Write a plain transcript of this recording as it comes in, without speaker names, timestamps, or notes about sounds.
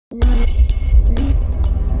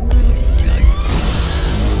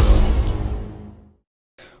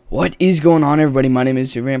What is going on, everybody? My name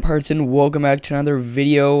is Parts, and welcome back to another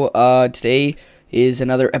video. Today is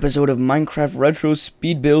another episode of Minecraft Retro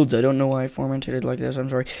Speed Builds. I don't know why I formatted it like this, I'm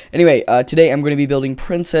sorry. Anyway, today I'm going to be building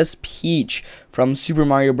Princess Peach from Super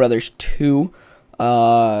Mario Brothers 2.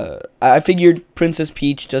 I figured Princess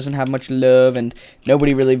Peach doesn't have much love, and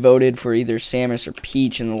nobody really voted for either Samus or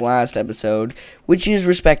Peach in the last episode, which is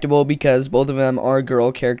respectable because both of them are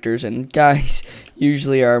girl characters, and guys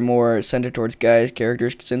usually are more centered towards guys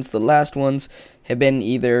characters, since the last ones have been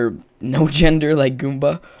either no gender like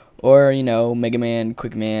Goomba, or, you know, Mega Man,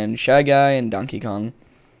 Quick Man, Shy Guy, and Donkey Kong.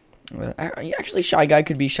 Actually, Shy Guy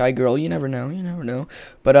could be Shy Girl. You never know.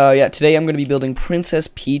 But, yeah, today I'm going to be building Princess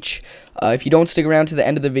Peach. If you don't stick around to the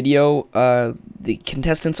end of the video, the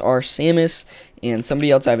contestants are Samus and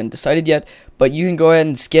somebody else I haven't decided yet. But you can go ahead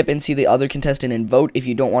and skip and see the other contestant and vote if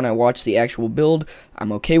you don't want to watch the actual build.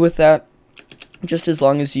 I'm okay with that. Just as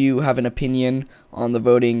long as you have an opinion on the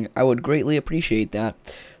voting, I would greatly appreciate that.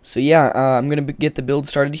 So, yeah, I'm going to get the build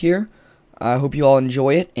started here. I hope you all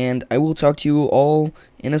enjoy it, and I will talk to you all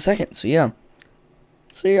in a second. So yeah,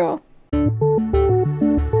 see y'all.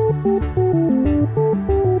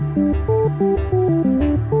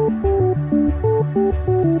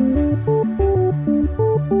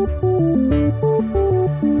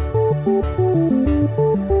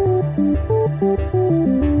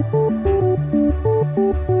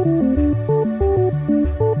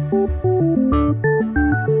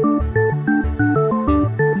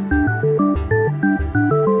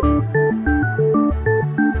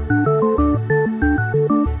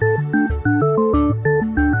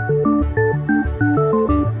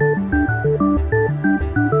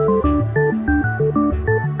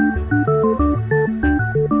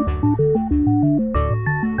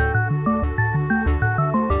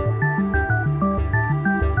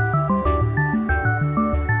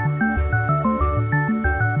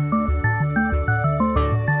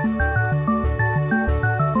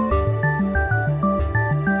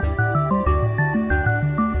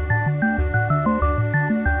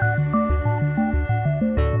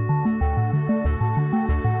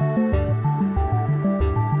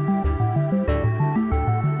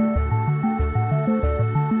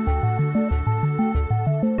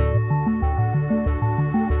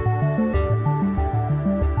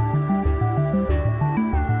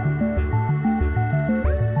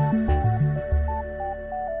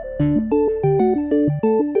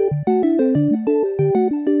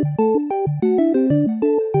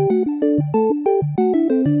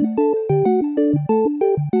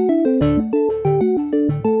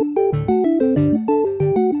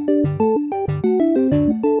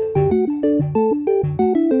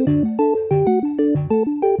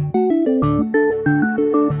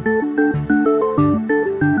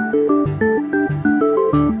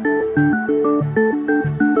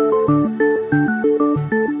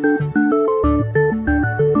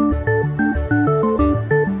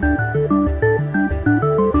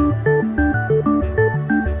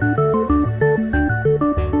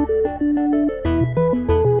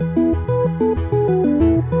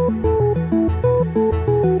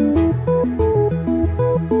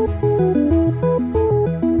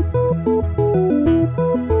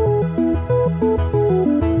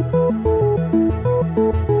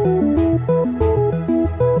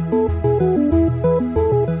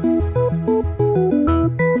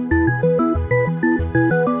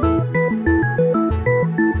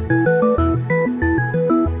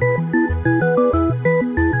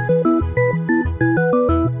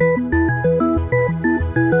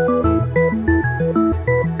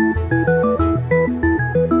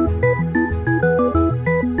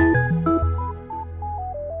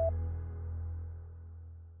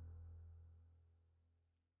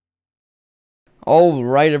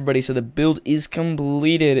 Alright, everybody, so the build is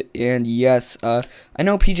completed, and yes, I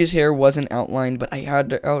know Peach's hair wasn't outlined, but I had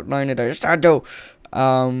to outline it. I just had to,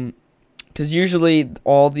 because usually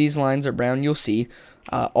all these lines are brown. You'll see,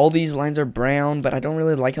 all these lines are brown, but I don't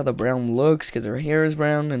really like how the brown looks, because her hair is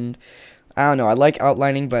brown, and I don't know, I like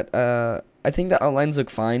outlining, but, I think the outlines look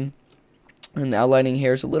fine, and the outlining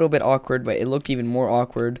hair is a little bit awkward, but it looked even more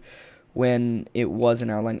awkward when it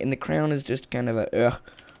wasn't outlined, and the crown is just kind of a, ugh.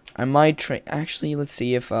 I might try, actually, let's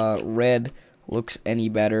see if, red looks any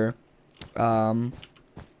better, and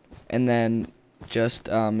then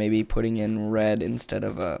just, maybe putting in red instead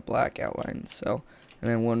of a black outline, so,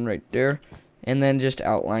 and then one right there, and then just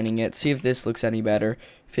outlining it, see if this looks any better.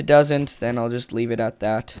 If it doesn't, then I'll just leave it at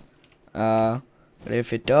that, but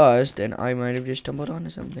if it does, then I might have just stumbled onto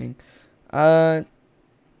something.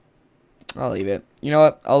 I'll leave it. You know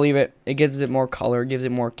what? I'll leave it. It gives it more color, gives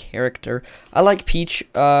it more character. I like Peach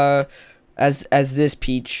as as this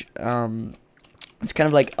Peach. It's kind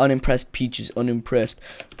of like unimpressed Peach is unimpressed.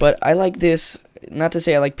 But I like this, not to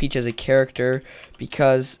say I like Peach as a character,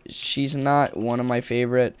 because she's not one of my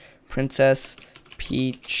favorite. Princess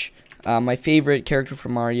Peach, my favorite character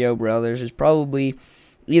from Mario Brothers is probably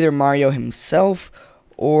either Mario himself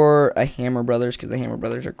or a Hammer Brothers, because the Hammer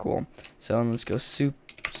Brothers are cool. So let's go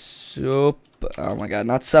oh my god,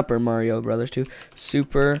 not Super Mario Brothers 2.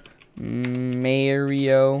 Super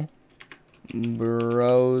Mario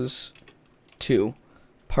Bros 2.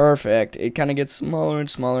 Perfect. It kind of gets smaller and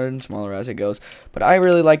smaller and smaller as it goes. But I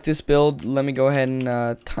really like this build. Let me go ahead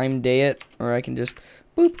and time day it, or I can just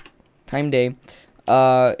boop time day.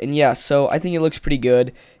 And yeah, so I think it looks pretty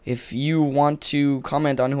good. If you want to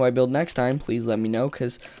comment on who I build next time, please let me know,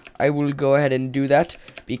 because I will go ahead and do that,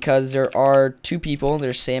 because there are 2 people.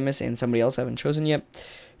 There's Samus and somebody else I haven't chosen yet.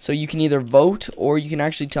 So you can either vote, or you can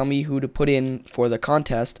actually tell me who to put in for the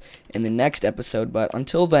contest in the next episode. But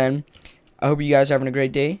until then, I hope you guys are having a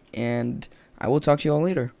great day, and I will talk to you all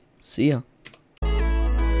later. See ya.